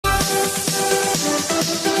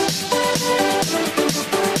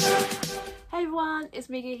it's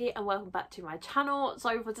Mega here and welcome back to my channel.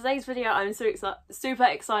 So for today's video I'm super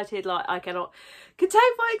excited, like I cannot contain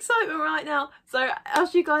my excitement right now. So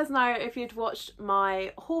as you guys know, if you'd watched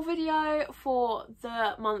my haul video for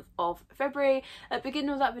the month of February, at the beginning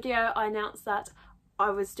of that video I announced that I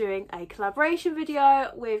was doing a collaboration video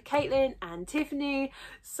with Caitlin and Tiffany.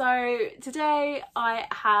 So today I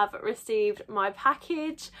have received my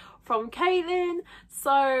package from Caitlin.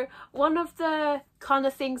 So one of the kind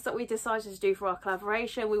of things that we decided to do for our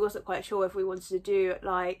collaboration, we wasn't quite sure if we wanted to do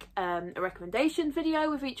like a recommendation video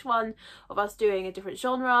with each one of us doing a different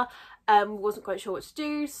genre. Wasn't quite sure what to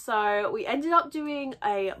do, so we ended up doing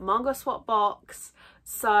a manga swap box.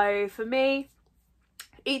 So for me,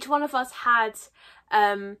 each one of us had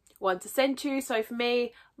one to send to. So for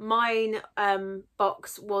me, mine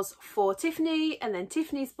box was for Tiffany, and then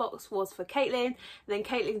Tiffany's box was for Caitlin, and then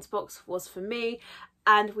Caitlin's box was for me,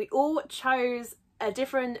 and we all chose a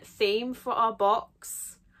different theme for our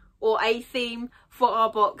box, or a theme for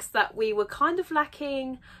our box that we were kind of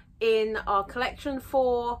lacking in our collection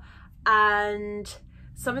for, and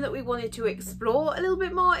something that we wanted to explore a little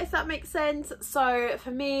bit more, if that makes sense. So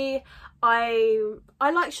for me, I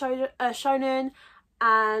like shonen,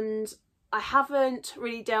 and I haven't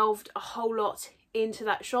really delved a whole lot into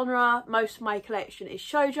that genre. Most of my collection is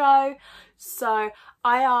shoujo, so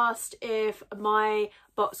I asked if my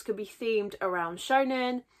box could be themed around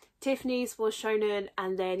shonen. Tiffany's was shonen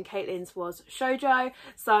and then Caitlin's was shoujo.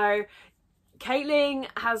 So Caitlin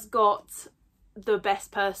has got the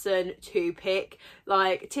best person to pick.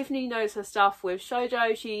 Like, Tiffany knows her stuff with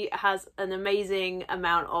shoujo. She has an amazing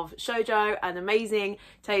amount of shoujo and amazing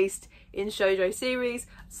taste in shoujo series,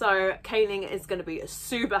 so Caitlin is going to be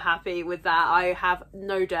super happy with that, I have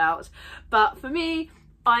no doubt. But for me,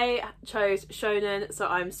 I chose shonen, so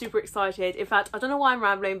I'm super excited. In fact, I don't know why I'm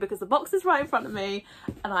rambling, because the box is right in front of me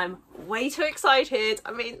and I'm way too excited.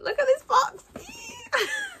 I mean, look at this box.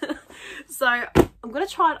 So I'm going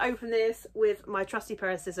to try and open this with my trusty pair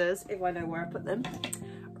of scissors, if I know where I put them,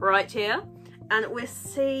 right here, and we'll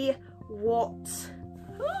see what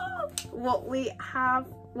we have,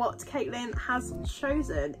 what Caitlin has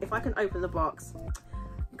chosen. If I can open the box.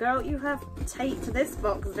 Girl, you have taped this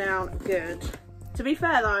box down good. To be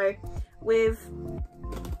fair though, with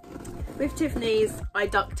Tiffany's, I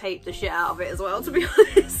duct taped the shit out of it as well, to be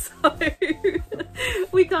honest, so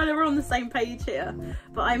we kind of are on the same page here.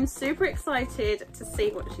 But I'm super excited to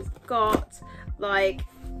see what she's got. Like,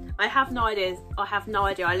 I have no idea.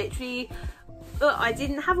 I literally, I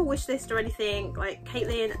didn't have a wish list or anything. Like,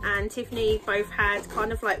 Caitlin and Tiffany both had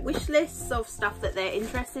kind of like wish lists of stuff that they're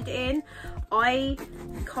interested in. I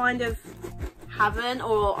kind of haven't,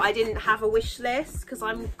 or I didn't have a wish list because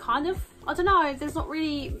I'm kind of, I don't know, there's not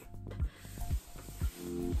really,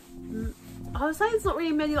 I would say it's not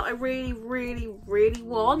really many that I really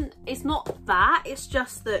want. It's not that, it's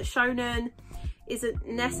just that shonen isn't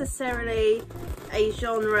necessarily a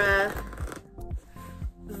genre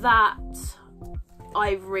that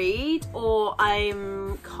I read, or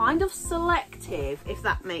I'm kind of selective, if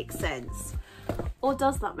that makes sense. Or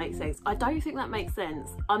does that make sense? I don't think that makes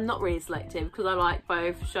sense. I'm not really selective because I like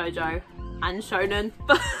both shoujo and shonen,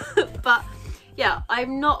 but yeah,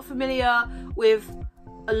 I'm not familiar with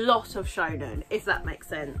a lot of shonen, if that makes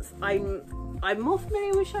sense. I'm more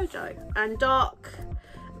familiar with shoujo and dark,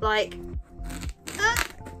 like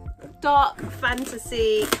dark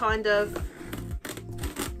fantasy kind of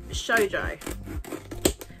shoujo.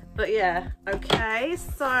 But yeah, okay,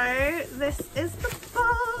 so this is the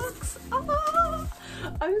box. Oh,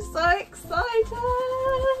 I'm so excited.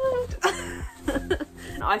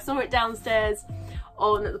 I saw it downstairs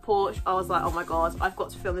on the porch. I was like, oh my god, I've got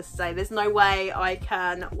to film this today. There's no way I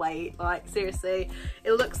can wait. Like, seriously,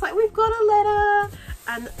 it looks like we've got a letter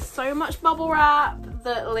and so much bubble wrap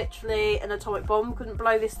that literally an atomic bomb couldn't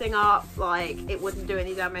blow this thing up. Like, it wouldn't do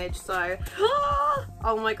any damage. So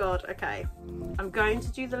oh my god. Okay, I'm going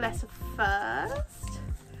to do the letter first.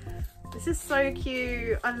 This is so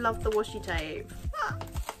cute. I love the washi tape.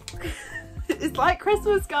 It's like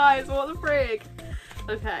Christmas, guys. What the frig.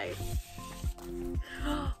 Okay.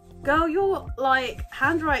 Girl, your like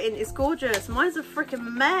handwriting is gorgeous. Mine's a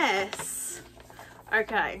freaking mess.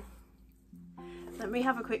 Okay, let me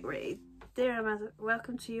have a quick read. Dear Amanda,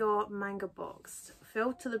 welcome to your manga box,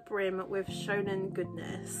 filled to the brim with shonen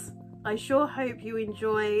goodness. I sure hope you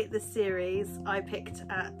enjoy the series I picked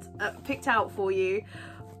out for you.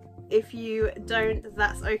 If you don't,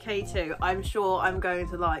 that's okay too. I'm sure I'm going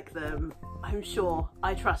to like them. I'm sure.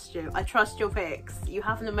 I trust you. I trust your picks. You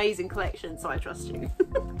have an amazing collection, so I trust you.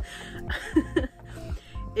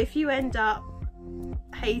 If you end up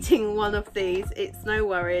hating one of these, it's no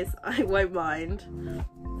worries, I won't mind.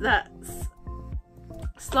 That's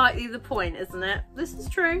slightly the point, isn't it? This is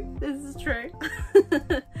true, this is true.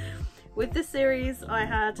 With the series I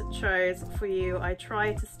had chose for you, I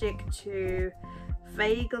try to stick to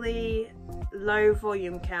vaguely low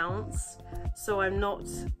volume counts, so I'm not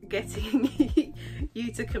getting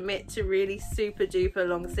you to commit to really super duper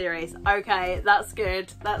long series. Okay, that's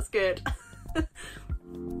good, that's good.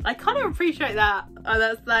 I kind of appreciate that. Oh,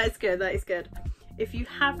 that is good, that is good. If you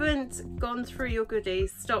haven't gone through your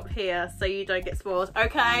goodies, stop here so you don't get spoiled.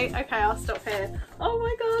 Okay, okay, I'll stop here. Oh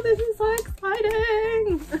my god, this is so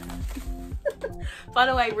exciting. By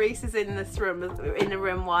the way, Reese is in this room, in the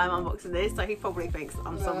room while I'm unboxing this, so he probably thinks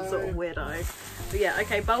I'm some sort of weirdo. But yeah,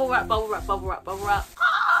 okay, bubble wrap, bubble wrap, bubble wrap, bubble wrap.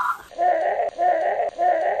 Ah!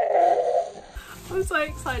 I'm so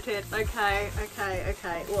excited. Okay, okay,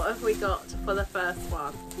 okay. What have we got for the first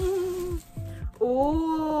one?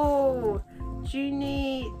 Oh,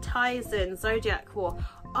 Juni Tyson, Zodiac War.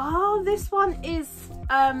 Oh, this one is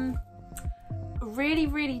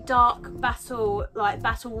really dark battle, like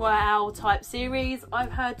battle royale type series.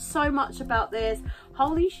 I've heard so much about this.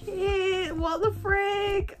 Holy shit, what the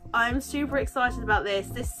frig. I'm super excited about this.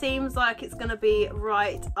 This seems like it's gonna be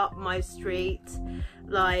right up my street.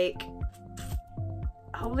 Like,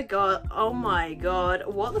 holy god, oh my god,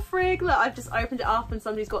 what the frig. Look, I've just opened it up and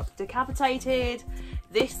somebody's got decapitated.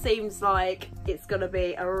 This seems like it's gonna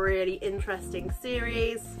be a really interesting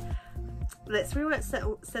series. Let's read what it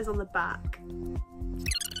says on the back.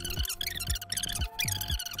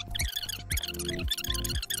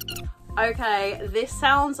 Okay, this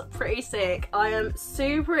sounds pretty sick. I am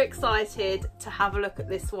super excited to have a look at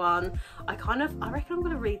this one. I reckon I'm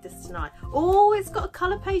gonna read this tonight. Oh, it's got a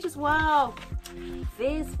colour page as well.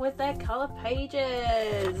 This with their colour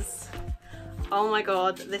pages. Oh my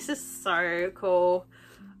god, this is so cool.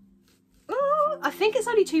 Oh, I think it's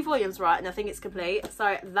only 2 volumes, right? And I think it's complete.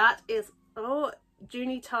 So that is, oh,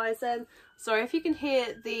 Juni Tyson. Sorry if you can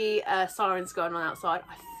hear the sirens going on outside.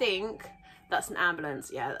 I think that's an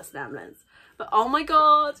ambulance. Yeah, that's an ambulance. But oh my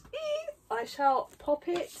god, I shall pop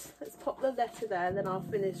it. Let's pop the letter there and then I'll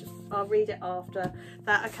read it after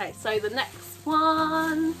that. Okay, so the next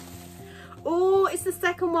one. Oh, it's the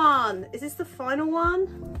second one. Is this the final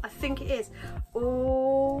one? I think it is.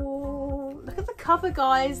 Oh, look at the cover,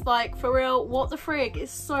 guys. Like, for real, what the frig?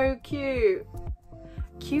 It's so cute.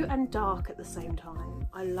 Cute and dark at the same time.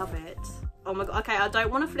 I love it. Oh my god. Okay, I don't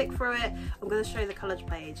want to flick through it. I'm going to show you the colour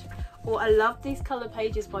page. Oh, I love these colour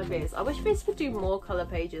pages by Viz. I wish Viz would do more colour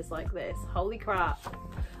pages like this. Holy crap.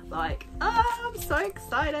 Like, oh, I'm so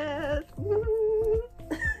excited.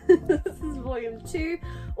 This is volume 2.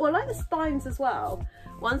 Oh, I like the spines as well.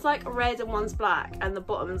 One's like red and one's black, and the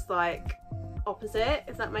bottom's like opposite,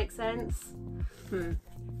 if that makes sense.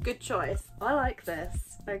 Good choice. I like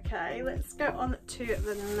this. Okay, let's go on to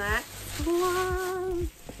the next one.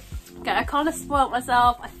 Okay, I kind of spoilt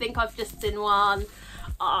myself. I think I've just seen one.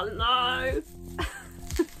 Oh no.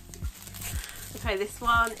 Okay, this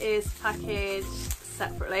one is packaged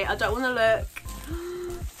separately. I don't want to look.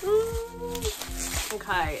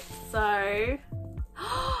 Okay, so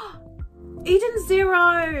Eden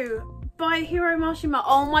Zero by Hiro Mashima.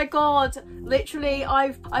 Oh my god, literally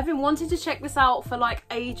I've been wanting to check this out for like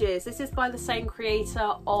ages. This is by the same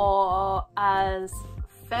creator or as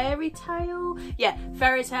Fairy Tail. Yeah,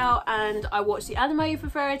 Fairy Tail, and I watched the anime for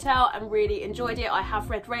Fairy Tail and really enjoyed it. I have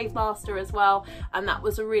read Rave Master as well, and that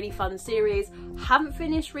was a really fun series. Haven't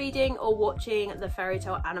finished reading or watching the Fairy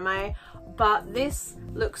Tail anime, but this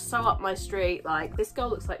looks so up my street. Like, this girl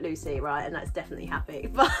looks like Lucy, right? And that's definitely happy.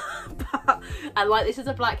 And like, this is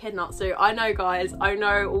a blackhead Natsu. I know, guys, I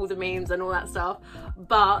know all the memes and all that stuff,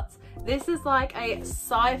 but this is like a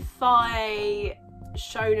sci-fi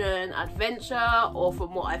shonen adventure, or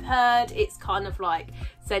from what I've heard, it's kind of like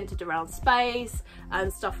centered around space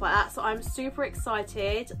and stuff like that. So I'm super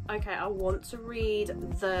excited. Okay, I want to read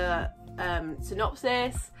the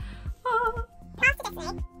synopsis. After Tiffany,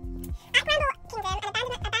 at Bramble Kingdom, an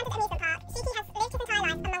abandoned amusement park, Suki has lived his entire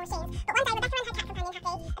life among machines, but one day Rebecca and her cat companion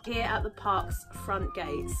Happy. Here at the park's front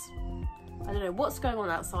gates. I don't know what's going on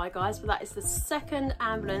outside, guys, but that is the second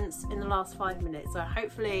ambulance in the last 5 minutes. So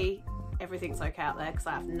hopefully everything's okay out there, because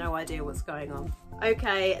I have no idea what's going on.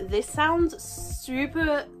 Okay, this sounds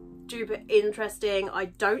super duper interesting. I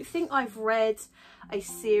don't think I've read a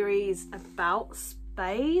series about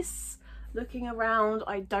space. Looking around,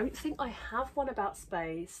 I don't think I have one about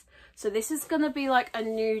space. So this is gonna be like a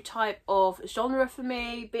new type of genre for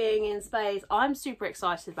me, being in space. I'm super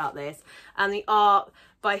excited about this, and the art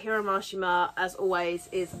by Hiramashima, as always,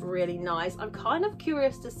 is really nice. I'm kind of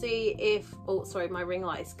curious to see if, oh sorry, my ring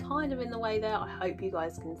light is kind of in the way there. I hope you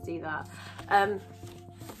guys can see that.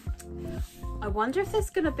 I wonder if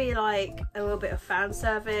there's going to be like a little bit of fan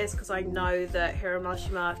service, because I know that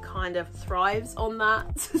Hiramashima kind of thrives on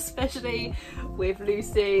that, especially with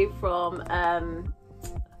Lucy from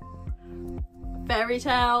Fairy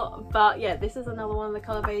Tale. But yeah, this is another one of the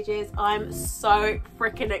colour pages. I'm so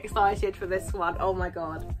freaking excited for this one. Oh my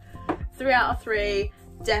god. 3 out of 3,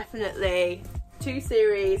 definitely. 2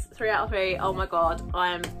 series, 3 out of 3. Oh my god,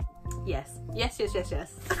 I'm yes.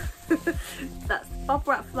 That's bubble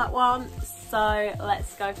wrap for that one. So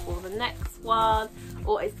let's go for the next one.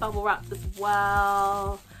 Oh, it's bubble wrapped as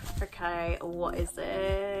well. Okay, what is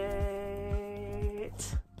it?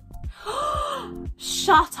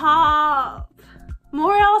 Shut up!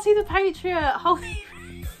 Moriarty the Patriot! Holy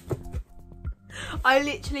I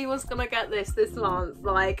literally was gonna get this month,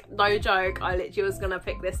 like no joke. I literally was gonna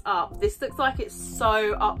pick this up. This looks like it's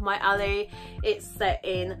so up my alley. It's set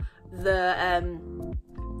in the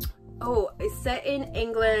it's set in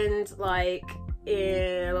England, like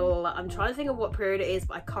I'm trying to think of what period it is,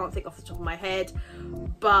 but I can't think off the top of my head.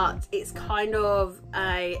 But it's kind of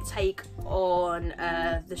a take on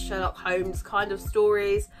the Sherlock Holmes kind of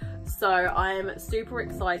stories. So I'm super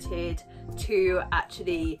excited to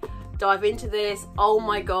actually dive into this. Oh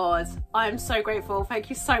my god, I'm so grateful. Thank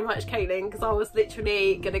you so much, Caitlin, because I was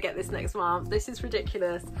literally gonna get this next month. This is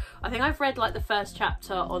ridiculous. I think I've read like the first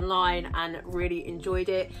chapter online and really enjoyed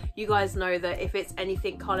it. You guys know that if it's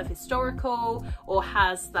anything kind of historical or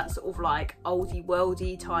has that sort of like oldie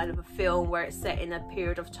worldy kind of a film where it's set in a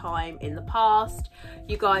period of time in the past,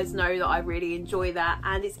 you guys know that I really enjoy that.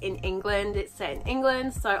 And it's in England, it's set in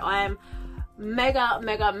England, so I am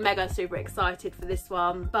mega super excited for this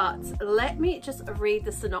one. But let me just read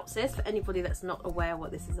the synopsis for anybody that's not aware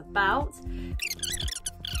what this is about.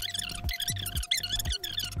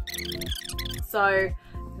 So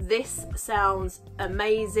this sounds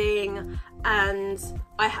amazing, and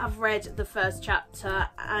I have read the first chapter,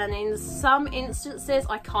 and in some instances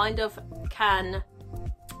I kind of can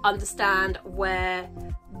understand where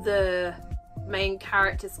the main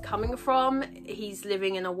character's coming from. He's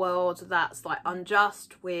living in a world that's like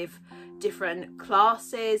unjust, with different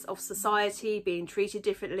classes of society being treated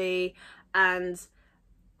differently, and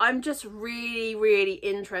I'm just really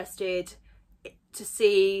interested to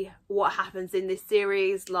see what happens in this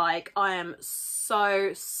series. Like, I am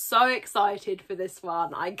so excited for this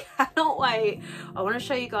one. I cannot wait. I want to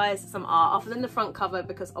show you guys some art other than the front cover,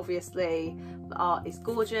 because obviously the art is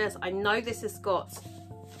gorgeous. I know this has got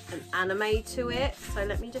an anime to it, so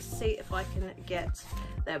let me just see if I can get,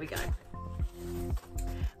 there we go,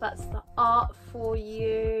 that's the art for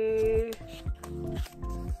you.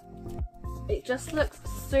 It just looks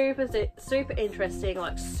super interesting,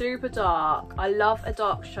 like super dark. I love a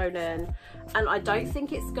dark shonen, and I don't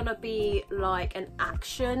think it's gonna be like an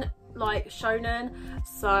action like shonen,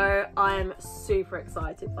 so I'm super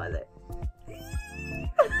excited by this.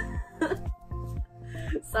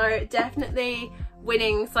 So definitely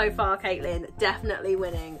winning so far, Caitlin, definitely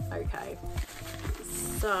winning. Okay,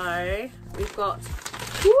 so we've got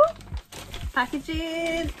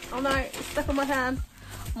packaging. Oh no, it's stuck on my hand.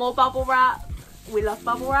 More bubble wrap. We love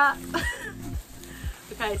bubble wrap.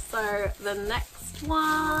 Okay, so the next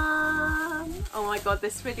one. Oh my god,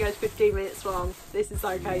 this video is 15 minutes long. This is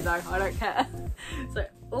okay though, I don't care. So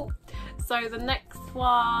the next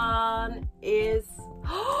one is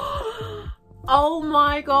oh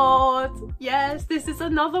my god, yes, this is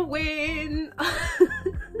another win.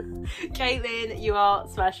 Caitlin, you are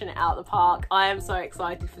smashing it out the park. I am so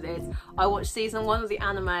excited for this. I watched season 1 of the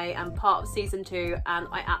anime and part of season 2, and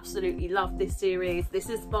I absolutely love this series. This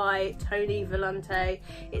is by Tony Valente.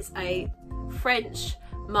 It's a French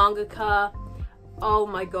mangaka. Oh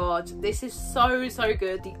my god, this is so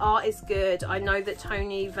good. The art is good. I know that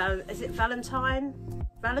Tony Valentine,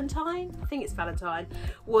 I think it's Valentine,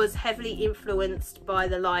 was heavily influenced by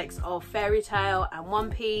the likes of Fairy Tale and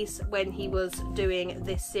One Piece when he was doing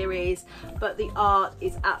this series, but the art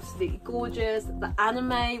is absolutely gorgeous. The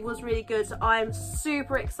anime was really good, so I'm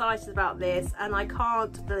super excited about this, and I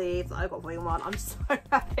can't believe that I got volume 1. I'm so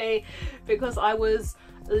happy, because I was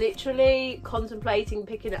literally contemplating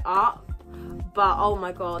picking it up, but oh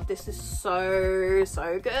my god, this is so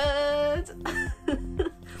good.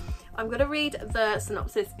 I'm gonna read the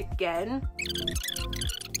synopsis again.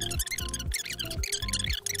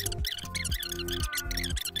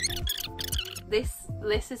 This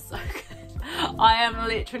is so good. I am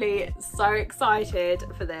literally so excited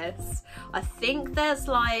for this. I think there's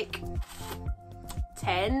like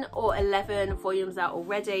 10 or 11 volumes out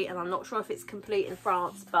already, and I'm not sure if it's complete in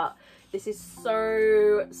France, but this is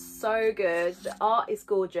so good. The art is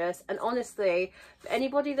gorgeous, and honestly, for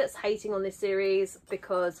anybody that's hating on this series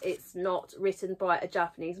because it's not written by a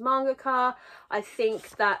Japanese mangaka, I think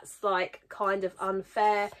that's like kind of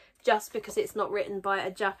unfair. Just because it's not written by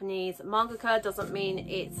a Japanese mangaka doesn't mean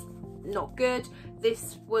it's not good.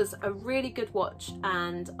 This was a really good watch,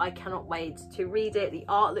 and I cannot wait to read it. The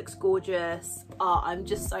art looks gorgeous. I'm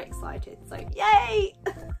just so excited, so yay.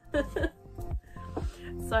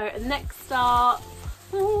 So next up,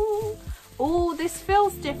 oh, this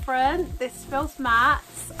feels different. This feels matte.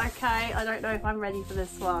 Okay, I don't know if I'm ready for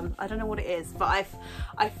this one. I don't know what it is, but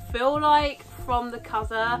I feel like from the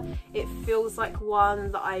cover it feels like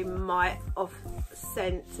one that I might have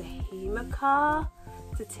sent to Himika,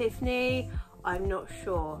 to Tiffany. I'm not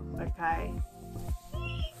sure. Okay.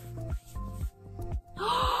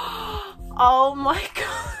 Oh my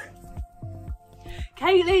god,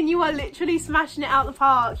 Caitlin, you are literally smashing it out the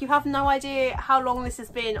park. You have no idea how long this has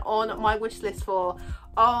been on my wish list for.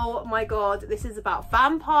 Oh my god, this is about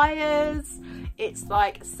vampires. It's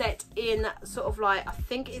like set in sort of like, I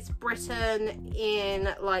think it's Britain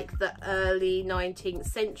in like the early 19th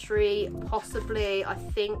century, possibly, I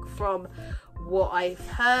think, from what I've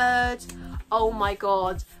heard. Oh my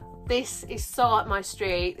god, this is so up my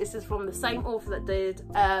street. This is from the same author that did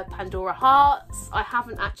Pandora Hearts. I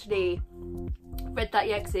haven't actually read that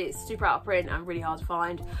yet because it's super out of print and really hard to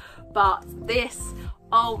find, but this,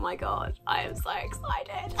 oh my god, I am so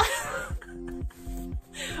excited.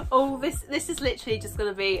 Oh, this is literally just going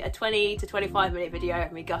to be a 20 to 25 minute video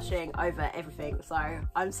of me gushing over everything, so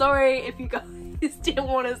I'm sorry if you guys didn't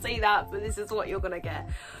want to see that, but this is what you're gonna get.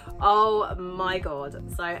 Oh my god.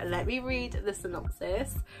 So let me read the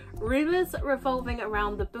synopsis. Rumours revolving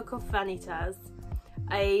around the Book of Vanitas,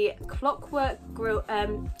 a clockwork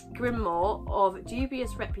grimoire of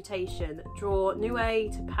dubious reputation, draw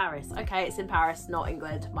Noué to Paris. Okay, it's in Paris, not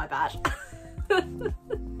England, my bad.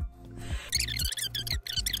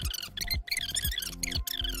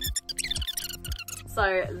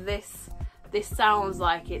 So this sounds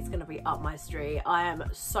like it's gonna be up my street. I am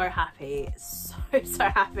so happy, so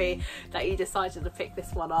happy that you decided to pick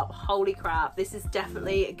this one up. Holy crap, this is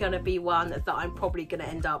definitely gonna be one that I'm probably gonna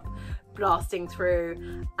end up blasting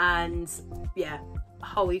through, and yeah,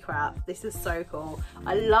 holy crap, this is so cool.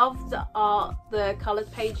 I love the art, the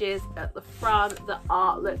colored pages at the front. The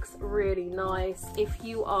art looks really nice. If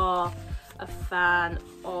you are a fan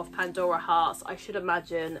of Pandora Hearts, I should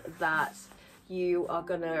imagine that you are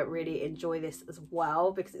gonna really enjoy this as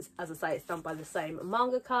well, because it's, as I say, it's done by the same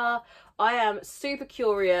mangaka. I am super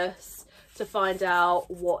curious to find out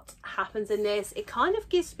what happens in this. It kind of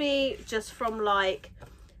gives me, just from like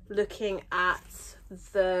looking at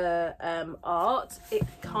the art, it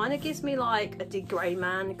kind of gives me like a Dick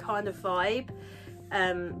Grayman kind of vibe,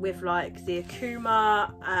 with like the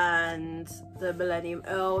Akuma and the Millennium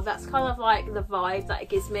Earl. That's kind of like the vibe that it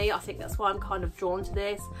gives me. I think that's why I'm kind of drawn to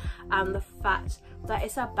this, and the fact that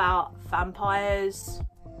it's about vampires.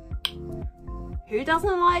 Who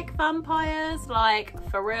doesn't like vampires? Like,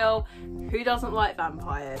 for real, who doesn't like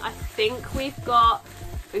vampires? I think we've got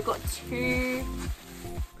two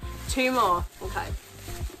more. Okay,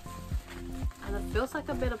 and it feels like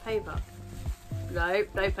a bit of paper. No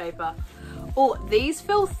paper. Oh, these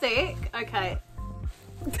feel thick. Okay.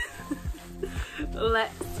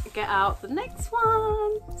 Let's get out the next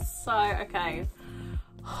one. So, okay.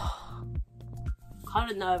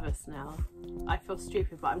 Kind of nervous now. I feel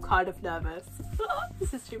stupid, but I'm kind of nervous.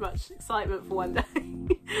 This is too much excitement for one day.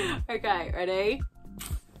 Okay, ready?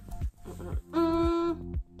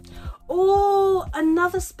 Oh,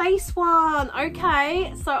 another space one.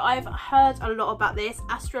 Okay, so I've heard a lot about this,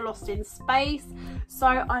 Astra Lost in Space. So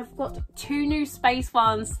I've got two new space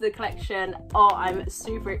ones to the collection. Oh, I'm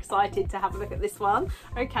super excited to have a look at this one.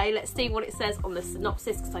 Okay, let's see what it says on the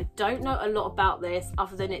synopsis, because I don't know a lot about this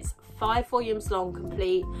other than it's 5 volumes long,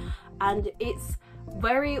 complete, and it's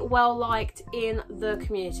very well liked in the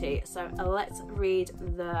community. So let's read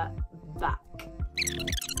the back.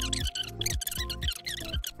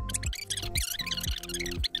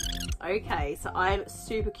 Okay, so I'm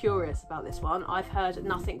super curious about this one. I've heard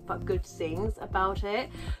nothing but good things about it,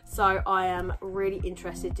 so I am really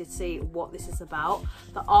interested to see what this is about.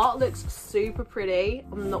 The art looks super pretty,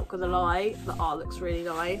 I'm not gonna lie. The art looks really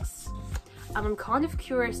nice, and I'm kind of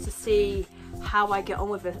curious to see how I get on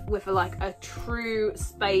with like a true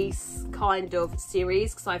space kind of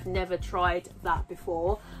series, because I've never tried that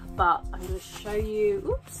before. But I'm going to show you,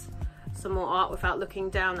 oops, some more art without looking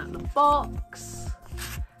down at the box.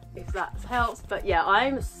 if that helps. But yeah,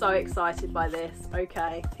 I'm so excited by this.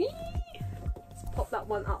 Okay, let's pop that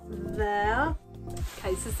one up there.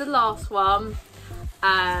 Okay, this is the last one,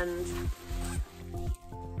 and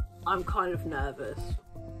I'm kind of nervous.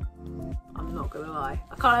 I'm not gonna lie.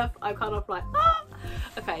 I'm kind of like, ah!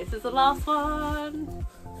 Okay, this is the last one.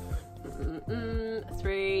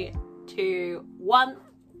 3, 2, 1.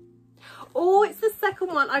 Oh, it's the second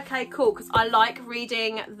one. Okay, cool, because I like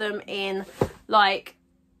reading them in like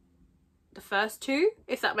the first two,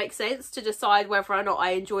 if that makes sense, to decide whether or not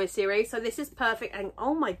I enjoy a series. So this is perfect. And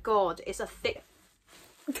oh my god, it's a thick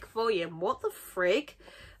volume. What the frig?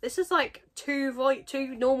 This is like two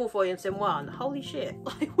normal volumes in one. Holy shit.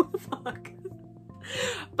 Like, what the fuck?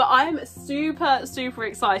 But I'm super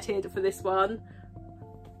excited for this one.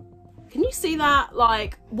 Can you see that?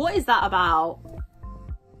 Like, what is that about?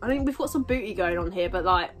 I mean, we've got some booty going on here, but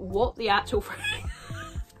like, what the actual frig?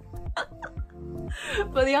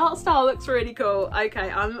 But the art style looks really cool.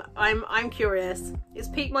 Okay, I'm curious. It's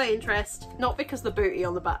piqued my interest, not because the booty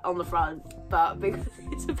on the back, on the front, but because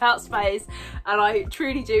it's about space, and I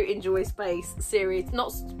truly do enjoy space series.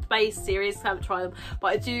 Not space series, haven't tried them, but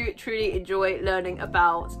I do truly enjoy learning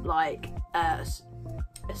about like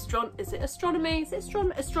is it astronomy? Is it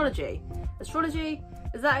astrology? Astrology?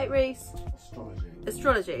 Is that it, Reese?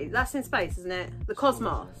 Astrology. That's in space, isn't it? The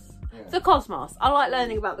cosmos. Yeah. The cosmos. I like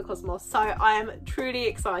learning about the cosmos, so I am truly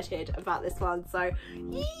excited about this one. So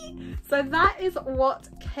that is what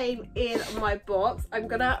came in my box. I'm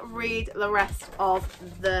gonna read the rest of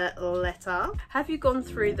the letter. Have you gone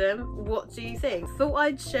through them? What do you think? Thought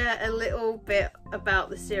I'd share a little bit about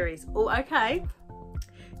the series. Oh, okay.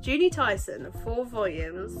 Junie Tyson, 4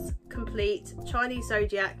 volumes, complete, Chinese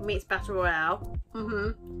Zodiac meets Battle Royale.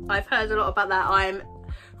 I've heard a lot about that. I'm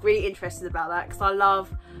really interested about that because I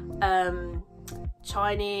love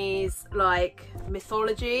Chinese like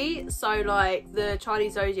mythology, so like the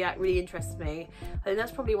Chinese Zodiac really interests me. I think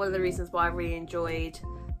that's probably one of the reasons why I really enjoyed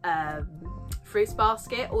Fruits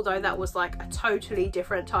Basket, although that was like a totally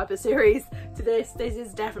different type of series to this. This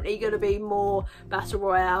is definitely going to be more Battle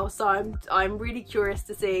Royale, so I'm really curious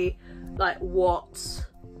to see like what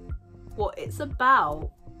it's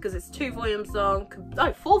about, because it's 2 volumes long,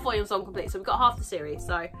 no, 4 volumes long complete, so we've got half the series,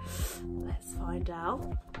 so let's find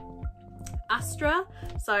out. Astra,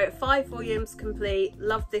 so 5 volumes complete,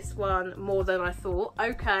 love this one more than I thought.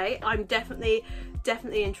 Okay, I'm definitely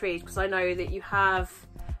intrigued, because I know that you have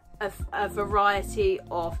a variety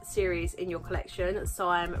of series in your collection, so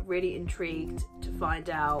I'm really intrigued to find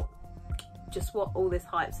out just what all this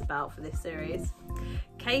hype's about for this series.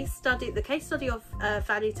 The case study of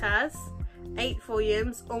Fanny Taz, 8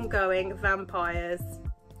 volumes, ongoing, vampires.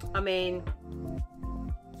 I mean,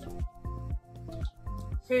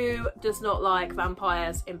 who does not like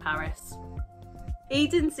vampires in Paris?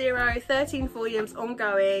 Eden Zero, 13 volumes,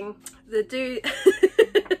 ongoing. The dude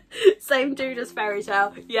same dude as Fairy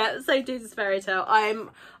Tale. Yeah, same dude as Fairy Tale. I'm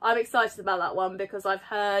excited about that one because I've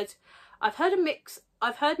heard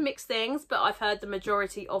mixed things, but I've heard the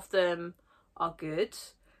majority of them are good.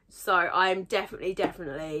 So I'm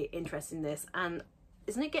definitely interested in this. And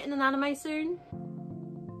isn't it getting an anime soon?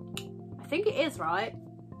 I think it is, right?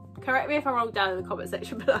 Correct me if I'm wrong down in the comment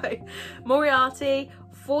section below. Moriarty,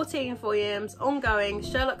 14 volumes, ongoing,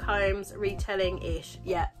 Sherlock Holmes retelling-ish.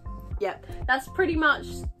 Yep. That's pretty much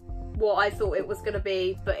what I thought it was going to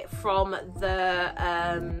be, but from the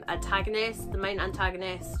antagonist, the main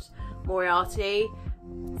antagonist, Moriarty's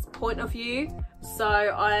point of view. So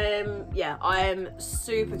I am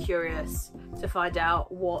super curious to find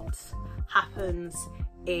out what happens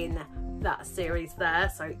in that series there.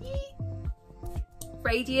 So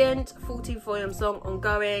Radiant, 14 volumes long,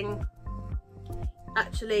 ongoing.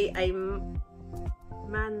 Actually a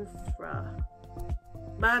manthra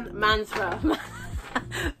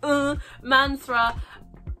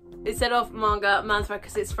instead of manga, manthra,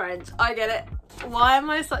 because it's French. I get it. Why am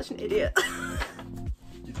I such an idiot?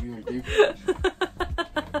 Did you do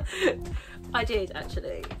I did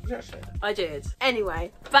actually. I did.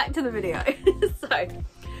 Anyway, back to the video. So,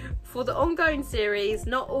 for the ongoing series,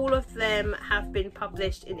 not all of them have been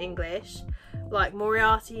published in English. Like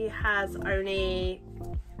Moriarty has only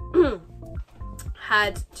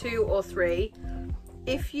had 2 or 3.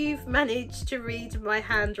 If you've managed to read my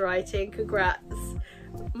handwriting, congrats.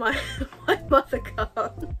 My mother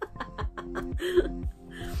can't.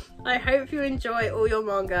 I hope you enjoy all your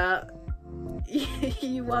manga.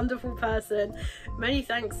 You wonderful person. Many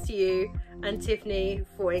thanks to you and Tiffany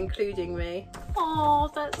for including me. Oh,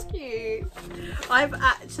 that's cute. I've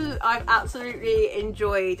absolutely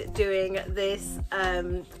enjoyed doing this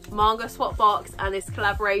manga swap box and this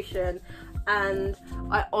collaboration. and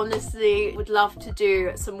I honestly would love to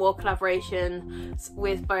do some more collaborations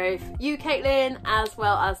with both you, Caitlin, as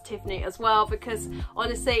well as Tiffany as well, because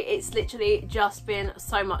honestly it's literally just been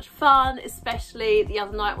so much fun, especially the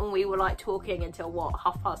other night when we were like talking until what,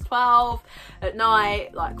 12:30 at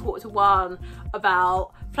night, like 1:45,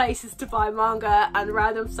 about places to buy manga and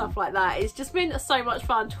random stuff like that. It's just been so much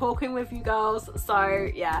fun talking with you girls. So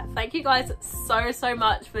yeah, thank you guys so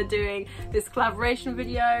much for doing this collaboration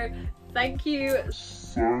video. Thank you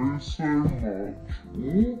so much.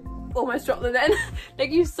 Almost dropped them then.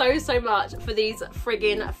 Thank you so much for these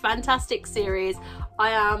friggin' fantastic series.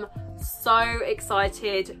 I am so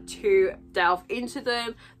excited to delve into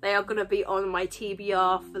them. They are going to be on my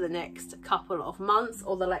TBR for the next couple of months,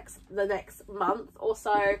 or the next month or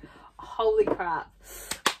so. Holy crap.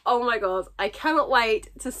 Oh my god, I cannot wait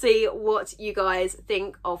to see what you guys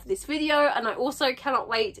think of this video, and I also cannot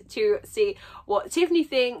wait to see what Tiffany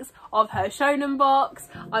thinks of her shonen box.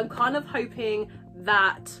 I'm kind of hoping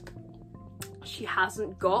that she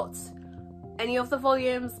hasn't got any of the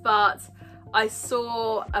volumes, but I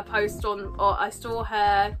saw a post on, or I saw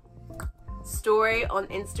her story on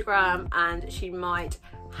Instagram, and she might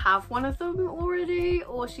have one of them already,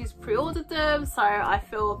 or she's pre-ordered them, so I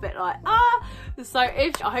feel a bit like so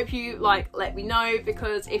I hope you like let me know,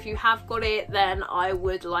 because if you have got it, then I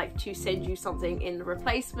would like to send you something in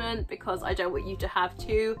replacement, because I don't want you to have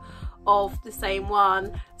two of the same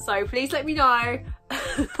one. So please let me know,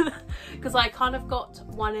 because I kind of got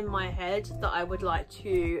one in my head that I would like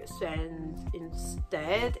to send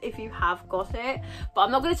instead if you have got it, but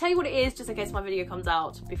I'm not going to tell you what it is just in case my video comes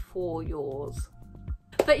out before yours.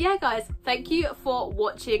 But yeah guys, thank you for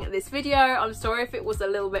watching this video. I'm sorry if it was a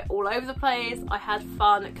little bit all over the place. I had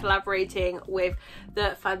fun collaborating with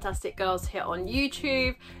the fantastic girls here on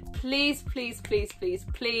YouTube. Please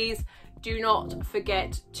do not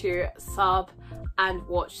forget to sub and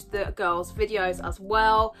watch the girls' videos as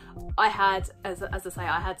well. I had, as I say,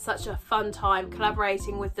 I had such a fun time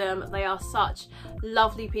collaborating with them. They are such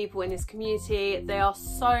lovely people in this community. They are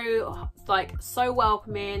so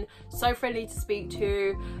welcoming, so friendly to speak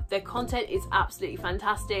to. Their content is absolutely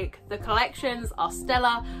fantastic. The collections are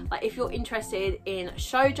stellar. Like, if you're interested in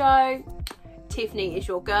shoujo, Tiffany is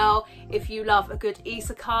your girl. If you love a good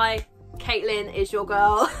isekai, Caitlin is your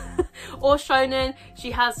girl. Or shonen,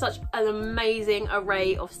 she has such an amazing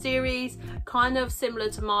array of series, kind of similar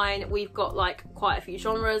to mine. We've got like quite a few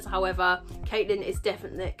genres, however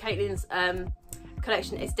Caitlin's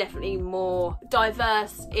collection is definitely more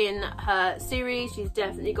diverse in her series. She's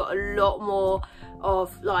definitely got a lot more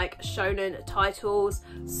of like shonen titles,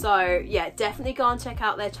 so yeah, definitely go and check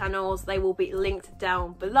out their channels. They will be linked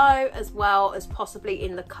down below, as well as possibly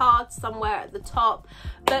in the cards somewhere at the top.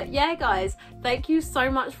 But yeah guys, thank you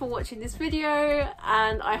so much for watching this video,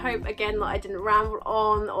 and I hope again that I didn't ramble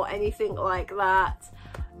on or anything like that.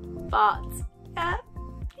 But yeah,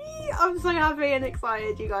 I'm so happy and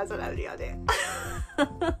excited, you guys don't have any idea.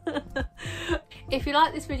 If you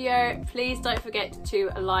like this video, please don't forget to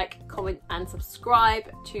like, comment and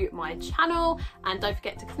subscribe to my channel, and don't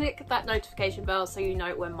forget to click that notification bell so you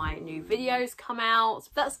know when my new videos come out.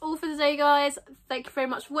 That's all for today guys. Thank you very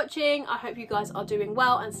much for watching. I hope you guys are doing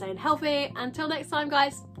well and staying healthy. Until next time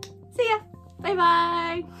guys, see ya, bye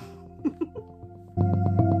bye.